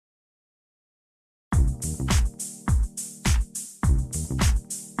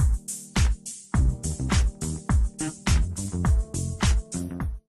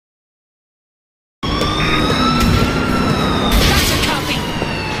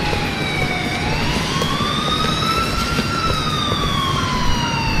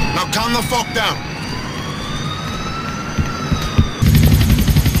Calm the fuck down.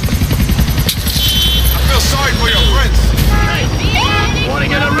 I feel sorry for your friends. Hey, want to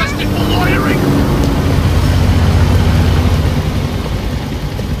get arrested for lawyering?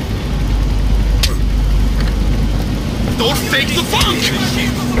 Don't fake the funk!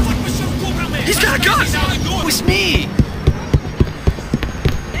 He's got a gun! It was me!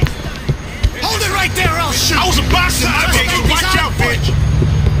 Hold it right there or I'll shoot! I was a boxer, watch out, bitch!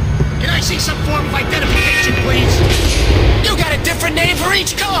 Can I see some form of identification, please? You got a different name for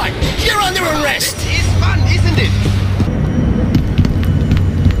each card! You're under arrest! It's fun, isn't it?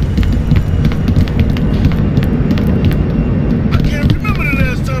 I can't remember the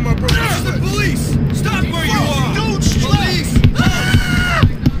last time I broke out. The police! Stop where you are! Don't police! Ah!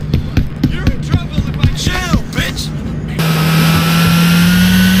 You're in trouble if I chill, bitch!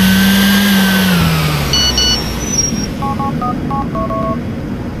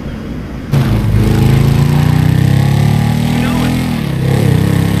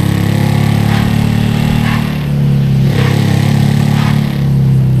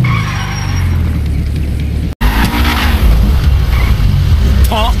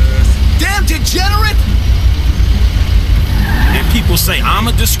 Damn degenerate! And people say I'm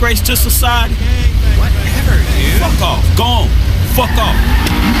a disgrace to society? Whatever, dude. Fuck off. Go on. Fuck off.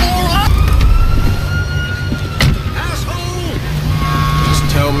 Moron! Asshole! Just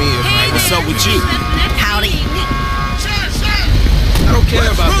tell me if Hey, what's up with you? Howdy. I don't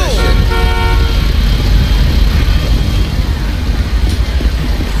care about that shit.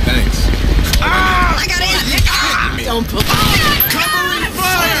 Thanks. I got it. Don't put. Covering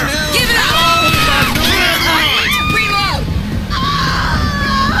fire! Give it up. Reload.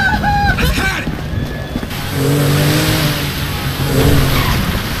 I've had it!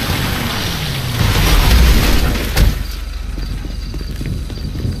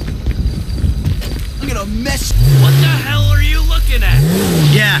 I'm gonna mess. What the hell are you looking at?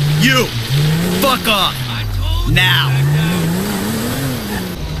 Yeah, you. Fuck off. I told you Now. back down.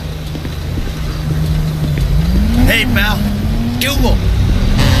 Hey, pal. Google.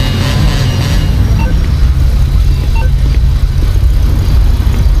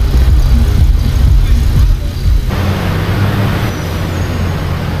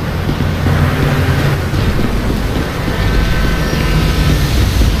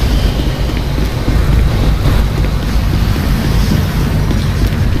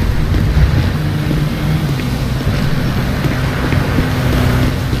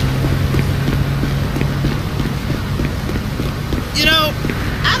 You know,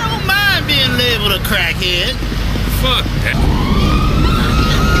 I don't mind being labeled a crackhead. Fuck that.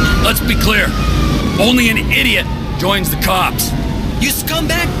 Let's be clear. Only an idiot joins the cops. You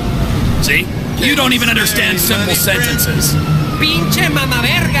scumbag! See? You don't even understand simple sentences. Pinche mama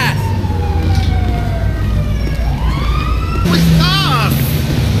verga! What's up?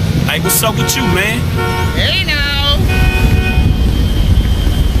 Hey, what's up with you, man? Hey now!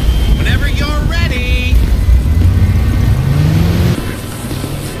 Whenever you're ready.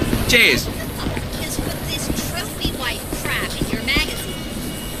 Cheers. What the fuck is with this trophy wife crap in your magazine?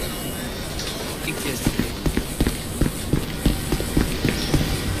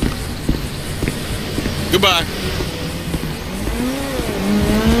 Goodbye.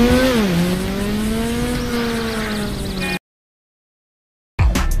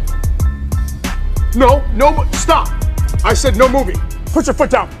 No, stop! I said no moving. Put your foot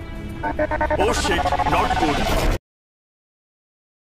down. Oh shit, not good.